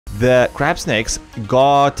the crab snakes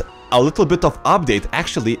got a little bit of update.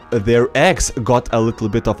 Actually, their eggs got a little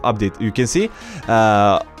bit of update. You can see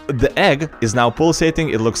the egg is now pulsating.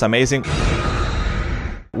 It looks amazing.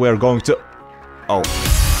 We're going to... Oh.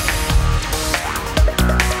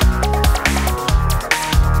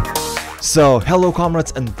 So, hello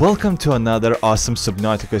comrades and welcome to another awesome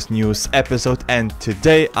Subnautica's news episode, and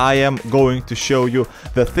today I am going to show you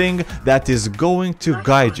the thing that is going to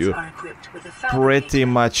guide you pretty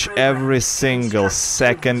much every single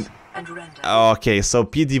second. Okay, so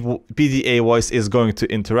PDA voice is going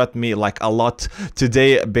to interrupt me like a lot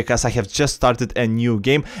today because I have just started a new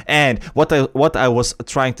game, and what I was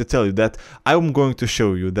trying to tell you, that I'm going to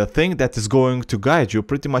show you the thing that is going to guide you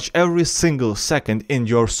pretty much every single second in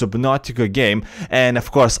your Subnautica game. And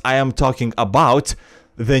of course I am talking about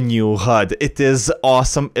the new HUD. It is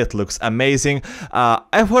awesome. It looks amazing.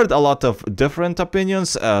 I've heard a lot of different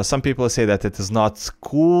opinions. Some people say that it is not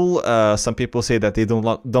cool. Some people say that they do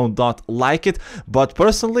not like it. But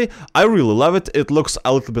personally, I really love it. It looks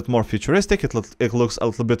a little bit more futuristic. It looks a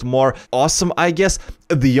little bit more awesome, I guess.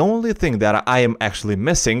 The only thing that I am actually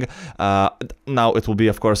missing, now it will be,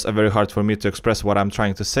 of course, very hard for me to express what I'm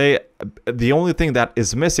trying to say. The only thing that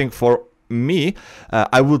is missing for me,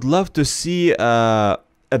 I would love to see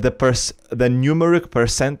the numeric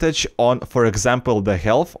percentage on, for example, the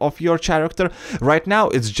health of your character. Right now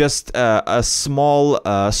it's just a small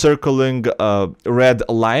circling red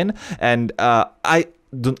line, and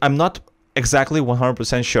I'm not exactly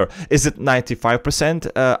 100% sure. Is it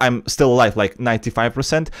 95%? I'm still alive, like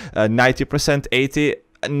 95%, 90%, 80%?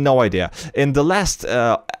 No idea. In the last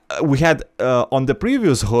we had on the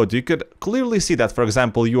previous HUD, you could clearly see that, for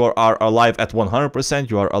example, you are alive at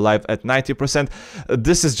 100%, you are alive at 90%.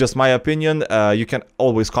 This is just my opinion. You can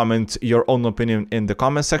always comment your own opinion in the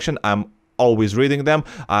comment section. I'm always reading them.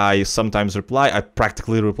 I sometimes reply. I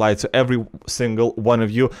practically reply to every single one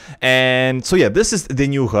of you. And so yeah, this is the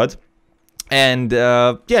new HUD. And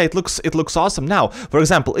yeah, it looks awesome. Now, for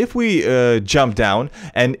example, if we jump down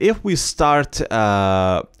and if we start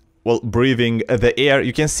well, breathing the air,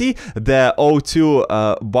 you can see the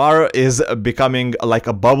O2 bar is becoming like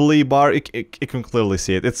a bubbly bar. You can clearly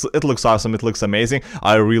see it. It looks awesome. It looks amazing.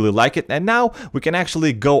 I really like it. And now we can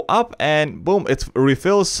actually go up and boom, it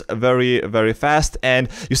refills very, very fast. And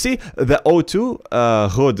you see the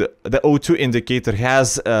O2 HUD, the O2 indicator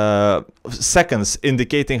has seconds,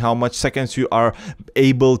 indicating how much seconds you are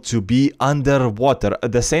able to be underwater.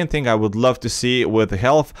 The same thing I would love to see with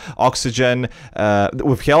health, oxygen,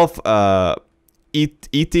 with health,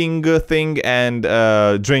 eating thing, and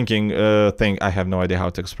drinking thing. I have no idea how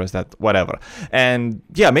to express that, whatever. And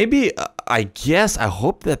yeah, maybe I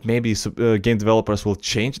hope that maybe game developers will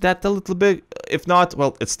change that a little bit. If not,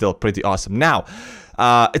 well, it's still pretty awesome. Now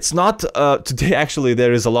it's not today, actually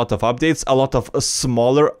there is a lot of updates, a lot of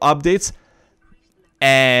smaller updates,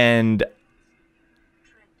 and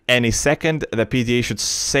any second the PDA should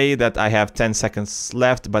say that I have 10 seconds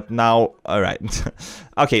left, but now, all right.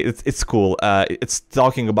 Okay, it's cool. It's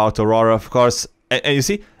talking about Aurora, of course, and you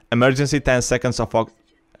see emergency 10 seconds of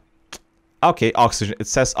okay, oxygen. It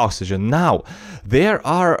says oxygen. Now there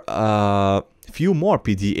are a few more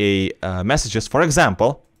PDA messages. For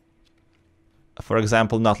example,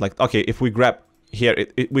 not like, okay, if we grab here,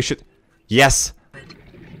 we should, yes,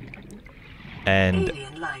 and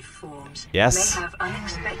alien life forms yes, may have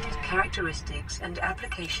unexpected characteristics and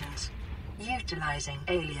applications. Utilizing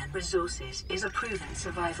alien resources is a proven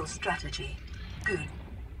survival strategy. Good.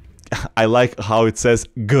 I like how it says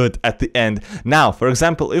good at the end. Now, for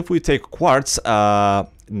example, if we take quartz,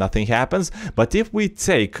 nothing happens. But if we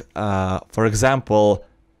take, for example,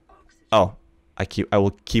 oh, I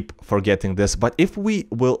will keep forgetting this. But if we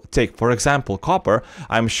will take, for example, copper,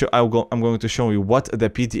 I'm going to show you what the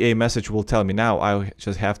PDA message will tell me. Now I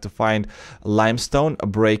just have to find limestone,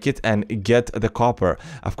 break it, and get the copper.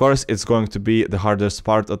 Of course, it's going to be the hardest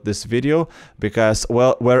part of this video because,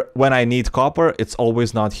 well, when I need copper, it's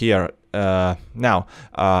always not here. Now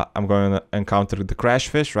I'm going to encounter the crash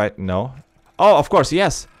fish, right? No. Oh, of course,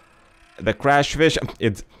 yes. The crash fish.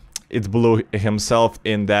 It blew himself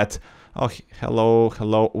in that. Oh, hello.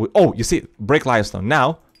 Oh, you see, break limestone.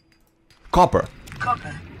 Now, copper.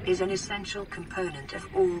 Copper is an essential component of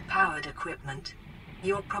all powered equipment.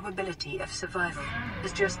 Your probability of survival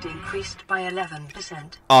has just increased by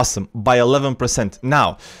 11%. Awesome, by 11%.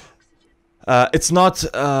 Now, it's not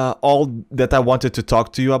all that I wanted to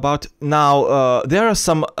talk to you about. Now, there are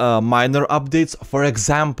some minor updates. For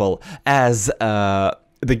example, as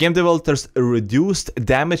the game developers reduced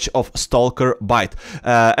damage of Stalker bite.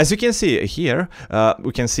 As you can see here,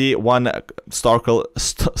 we can see one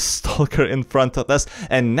Stalker in front of us,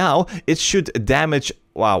 and now it should damage.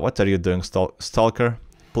 Wow, what are you doing, Stalker?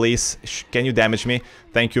 Please, can you damage me?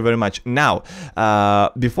 Thank you very much. Now,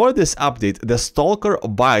 before this update, the Stalker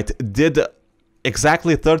bite did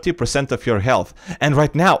exactly 30% of your health, and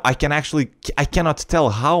right now I cannot tell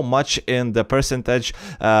how much in the percentage,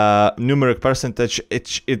 numeric percentage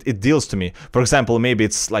it deals to me. For example, maybe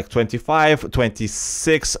it's like 25,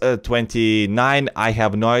 26, 29, I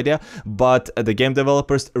have no idea, but the game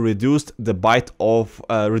developers reduced the bite of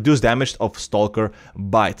reduced damage of Stalker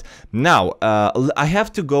bite. Now we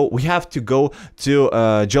have to go to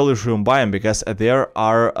Jellyroom biome, because there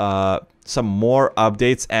are some more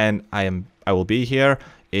updates, and I will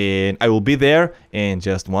be there in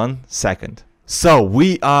just 1 second. So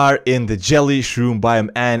we are in the jelly shroom biome,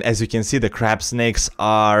 and as you can see, the crab snakes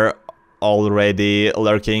are already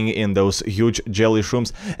lurking in those huge jelly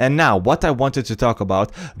shrooms. And now what I wanted to talk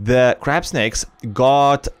about, the crab snakes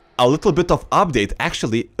got a little bit of update.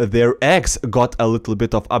 Actually, their eggs got a little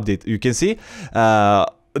bit of update. You can see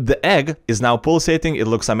the egg is now pulsating. It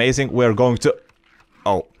looks amazing. We're going to...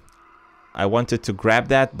 Oh, I wanted to grab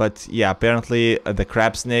that, but yeah, apparently the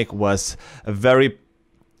crab snake was very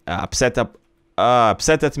upset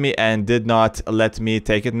at me and did not let me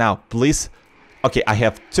take it. Now, please. Okay, I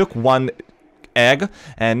have took one egg,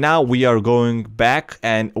 and now we are going back,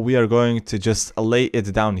 and we are going to just lay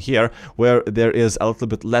it down here where there is a little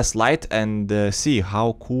bit less light, and see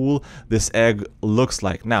how cool this egg looks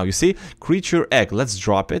like. Now, you see, creature egg. Let's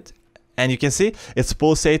drop it. And you can see it's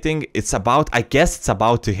pulsating. It's about, I guess it's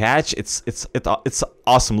about to hatch. It's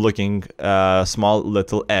awesome looking small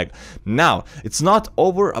little egg. Now, it's not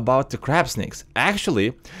over about the crab snakes.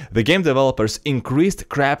 Actually, the game developers increased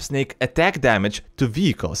crab snake attack damage to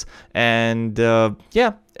vehicles, and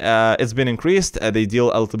yeah, it's been increased. They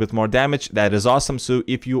deal a little bit more damage. That is awesome. So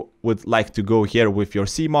if you would like to go here with your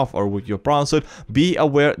Seamoth or with your prawn suit, be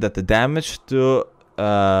aware that the damage to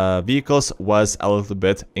vehicles was a little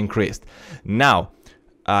bit increased. Now,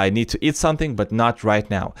 I need to eat something, but not right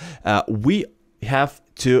now. We have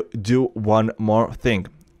to do one more thing,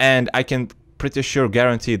 and I can pretty sure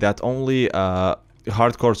guarantee that only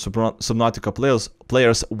hardcore Subnautica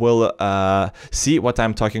players will see what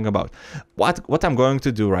I'm talking about. What I'm going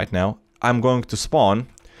to do right now, I'm going to spawn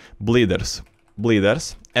bleeders,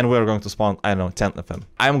 and we're going to spawn, I don't know, 10 of them.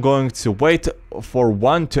 I'm going to wait for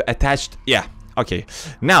one to attach. Yeah. Okay,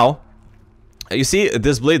 now you see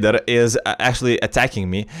this bleeder is actually attacking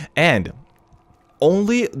me, and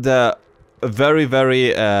only the very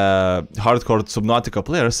hardcore Subnautica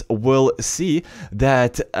players will see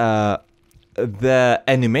that the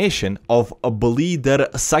animation of a bleeder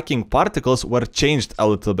sucking particles were changed a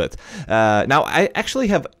little bit. Now I actually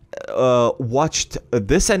have watched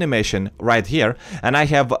this animation right here, and I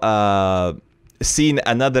have seen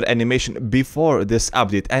another animation before this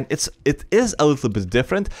update, and it is a little bit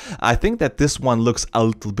different. I think that this one looks a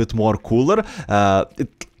little bit more cooler.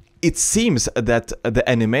 It seems that the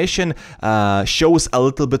animation shows a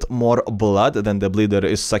little bit more blood than the bleeder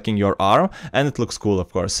is sucking your arm, and it looks cool,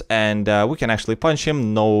 of course. And we can actually punch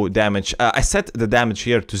him, no damage. I set the damage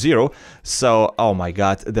here to 0, so oh my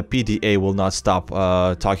god, the PDA will not stop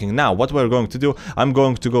talking. Now, what we're going to do, I'm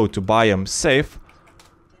going to go to biome safe,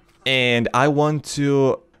 and I want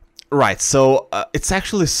to... Right, so it's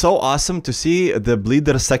actually so awesome to see the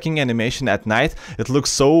bleeder sucking animation at night. It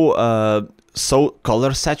looks so so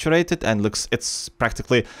color saturated, and it's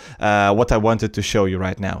practically what I wanted to show you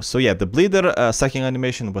right now. So yeah, the bleeder sucking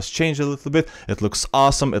animation was changed a little bit. It looks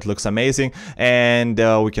awesome, it looks amazing, and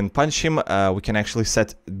we can punch him. We can actually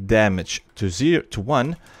set damage to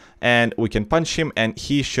 1, and we can punch him, and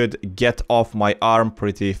he should get off my arm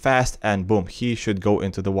pretty fast, and boom, he should go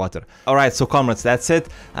into the water. Alright, so comrades, that's it,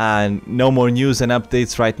 and no more news and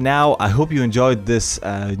updates right now. I hope you enjoyed this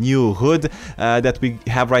new HUD that we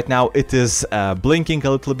have right now. It is blinking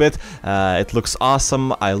a little bit. It looks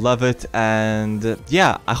awesome, I love it, and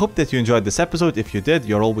yeah, I hope that you enjoyed this episode. If you did,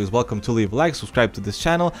 you're always welcome to leave a like, subscribe to this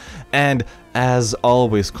channel, and as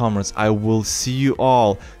always, comrades, I will see you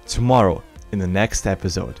all tomorrow in the next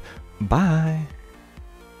episode. Bye!